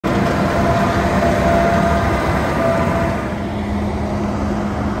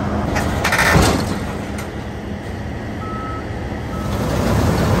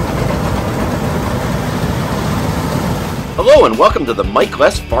welcome to the Mike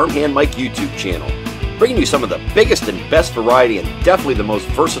Less Farmhand Mike YouTube channel, bringing you some of the biggest and best variety and definitely the most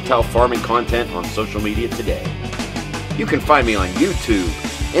versatile farming content on social media today. You can find me on YouTube,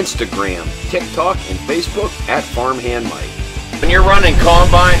 Instagram, TikTok, and Facebook at Farmhand Mike. When you're running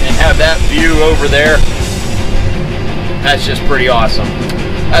combine and have that view over there, that's just pretty awesome.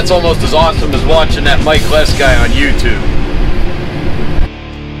 That's almost as awesome as watching that Mike Less guy on YouTube.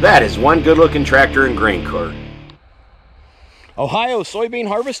 That is one good-looking tractor and grain cart. Ohio soybean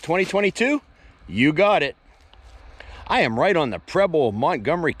harvest 2022, you got it. I am right on the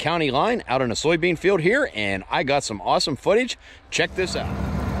Preble-Montgomery County line out in a soybean field here, and I got some awesome footage. Check this out.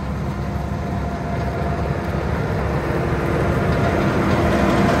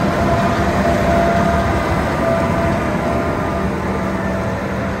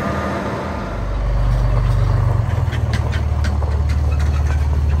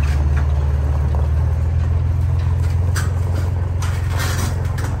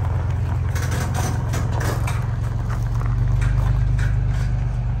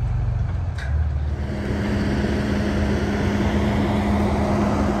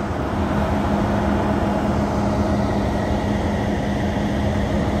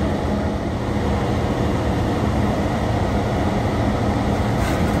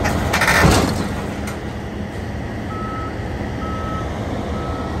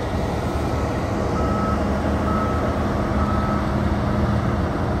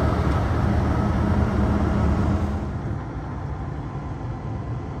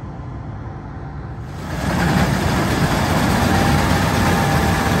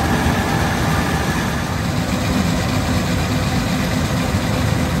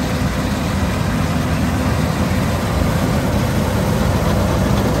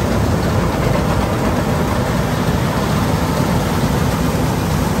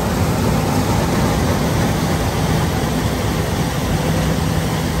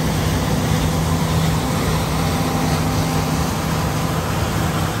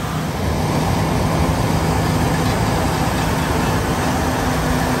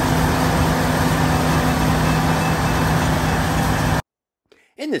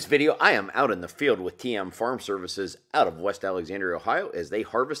 In this video, I am out in the field with TM Farm Services out of West Alexandria, Ohio, as they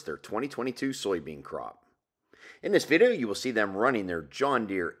harvest their 2022 soybean crop. In this video, you will see them running their John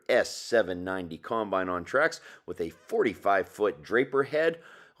Deere S790 combine on tracks with a 45-foot draper head.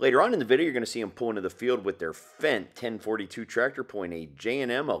 Later on in the video, you're going to see them pull into the field with their Fendt 1042 tractor pulling a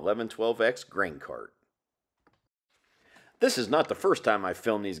J&M 1112X grain cart. This is not the first time I've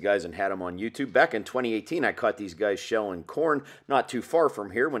filmed these guys and had them on YouTube. Back in 2018, I caught these guys shelling corn not too far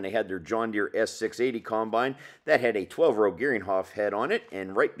from here when they had their John Deere S680 combine that had a 12-row Geringhoff head on it,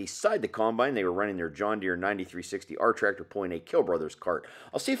 and right beside the combine, they were running their John Deere 9360R tractor pulling a Kill Brothers cart.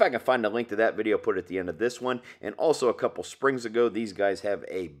 I'll see if I can find a link to that video, put it at the end of this one. And also a couple springs ago, these guys have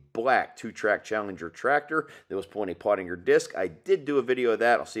a black 2-track Challenger tractor that was pulling a Pottinger disc. I did do a video of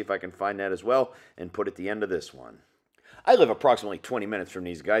that. I'll see if I can find that as well and put it at the end of this one. I live approximately 20 minutes from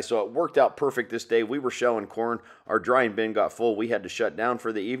these guys, so it worked out perfect this day. We were shelling corn. Our drying bin got full. We had to shut down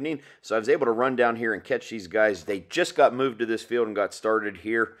for the evening, so I was able to run down here and catch these guys. They just got moved to this field and got started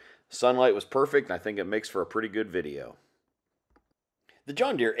here. Sunlight was perfect, and I think it makes for a pretty good video. The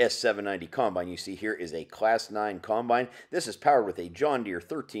John Deere S790 combine you see here is a Class 9 combine. This is powered with a John Deere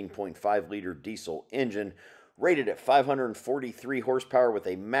 13.5-liter diesel engine, rated at 543 horsepower with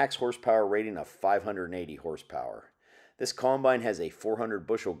a max horsepower rating of 580 horsepower. This combine has a 400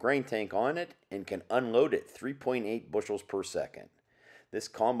 bushel grain tank on it and can unload at 3.8 bushels per second. This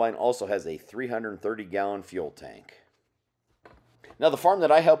combine also has a 330 gallon fuel tank. Now the farm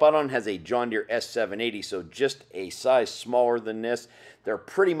that I help out on has a John Deere S780, so just a size smaller than this. They're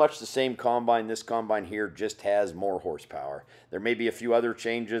pretty much the same combine. This combine here just has more horsepower. There may be a few other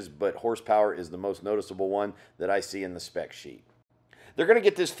changes, but horsepower is the most noticeable one that I see in the spec sheet. They're going to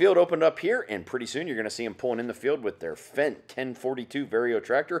get this field opened up here, and pretty soon you're going to see them pulling in the field with their Fendt 1042 Vario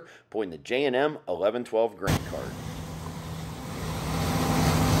tractor, pulling the J&M 1112 grain cart.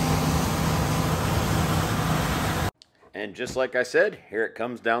 And just like I said, here it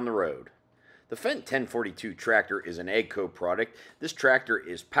comes down the road. The Fendt 1042 tractor is an AGCO product. This tractor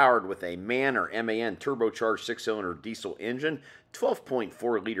is powered with a MAN or MAN turbocharged 6-cylinder diesel engine,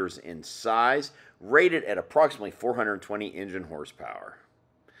 12.4 liters in size, rated at approximately 420 engine horsepower.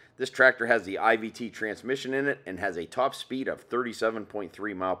 This tractor has the IVT transmission in it and has a top speed of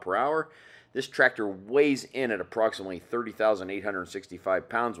 37.3 miles per hour. This tractor weighs in at approximately 30,865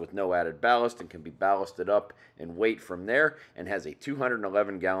 pounds with no added ballast and can be ballasted up in weight from there, and has a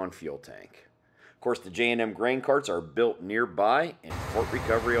 211-gallon fuel tank. Of course, the J&M grain carts are built nearby in Fort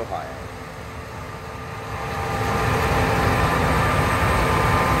Recovery, Ohio.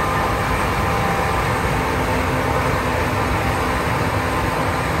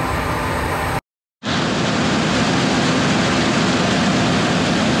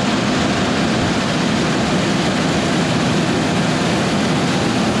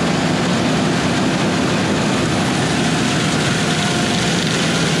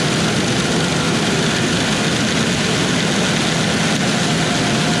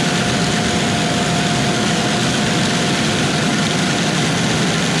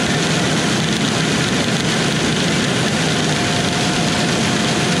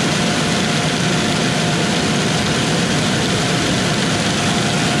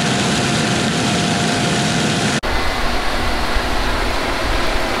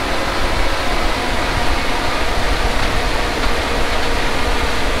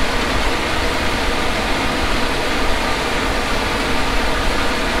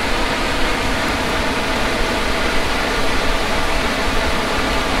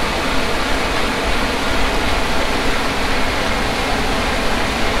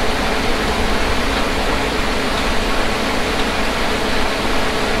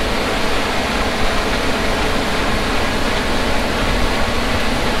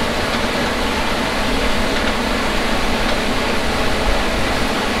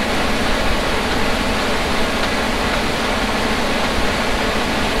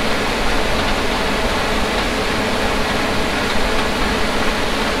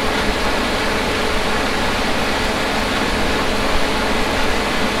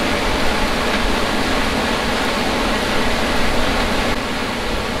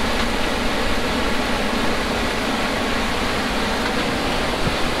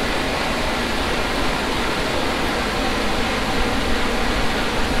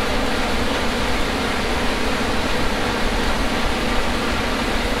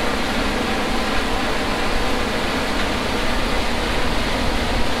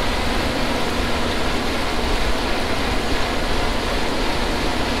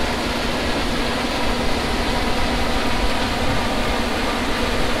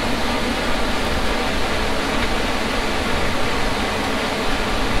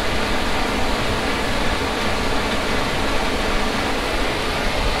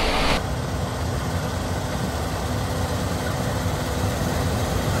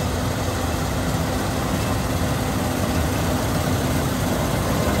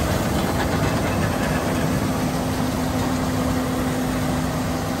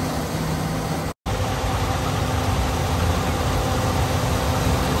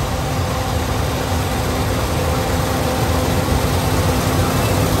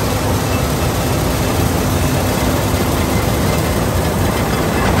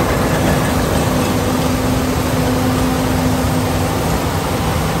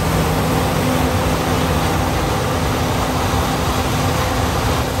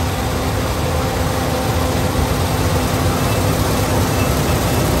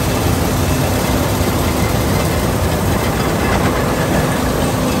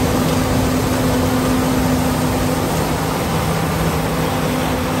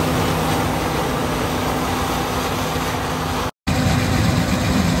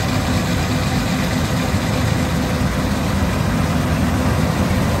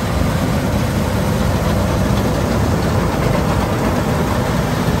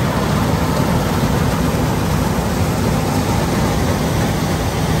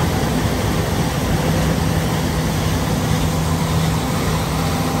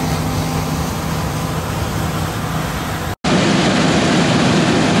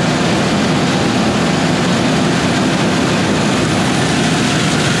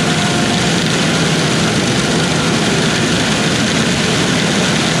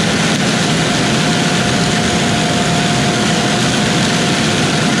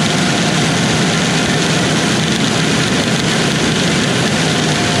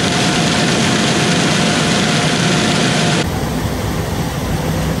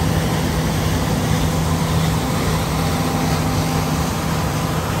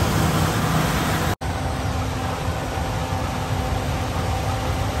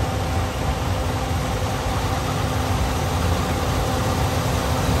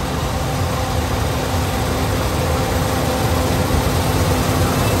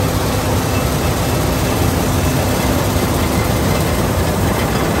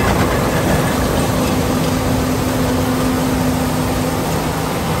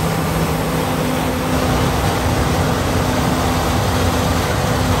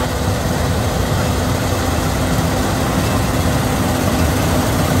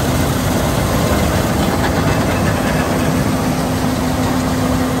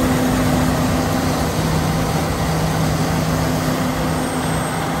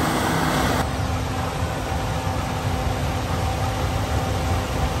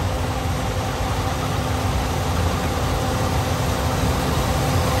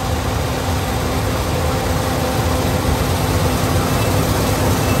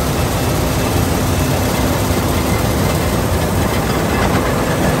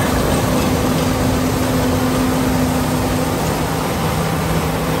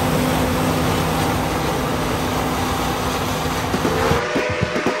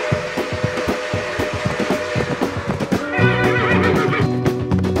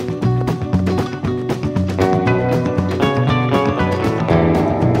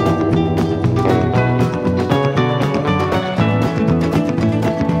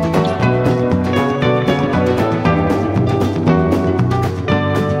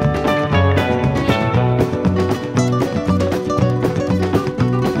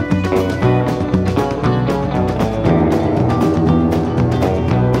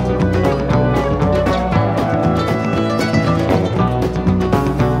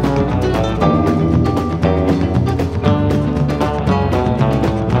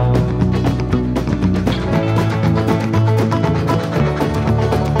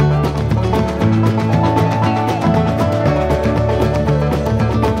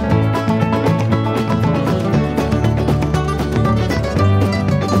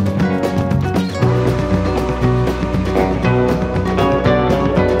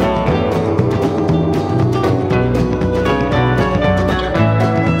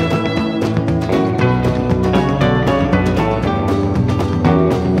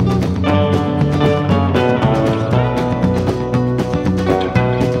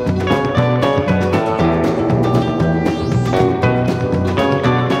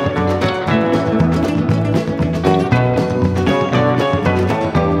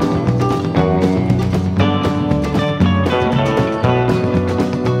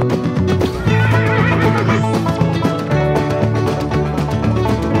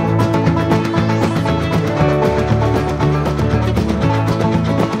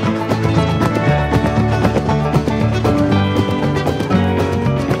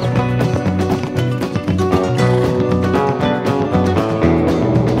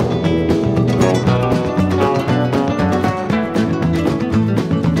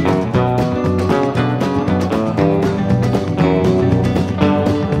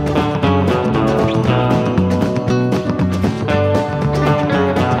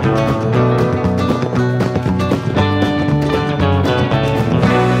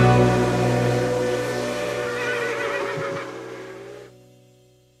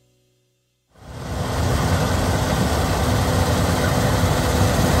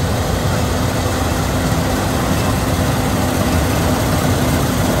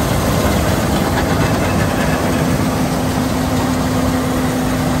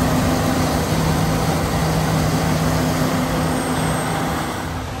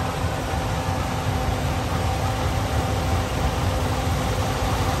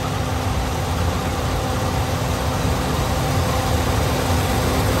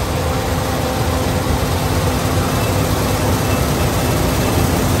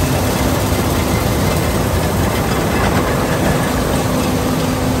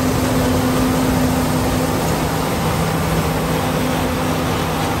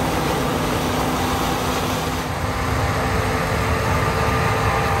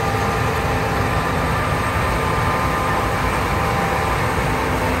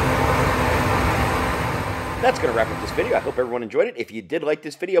 that's going to wrap up this video. I hope everyone enjoyed it. If you did like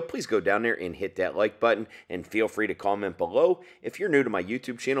this video, please go down there and hit that like button, and feel free to comment below. If you're new to my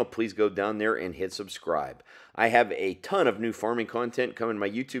YouTube channel, please go down there and hit subscribe. I have a ton of new farming content coming to my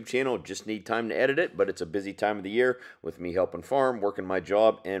YouTube channel. Just need time to edit it, but it's a busy time of the year with me helping farm, working my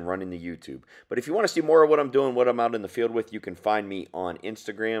job, and running the YouTube. But if you want to see more of what I'm doing, what I'm out in the field with, you can find me on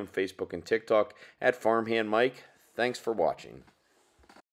Instagram, Facebook, and TikTok at Farmhand Mike. Thanks for watching.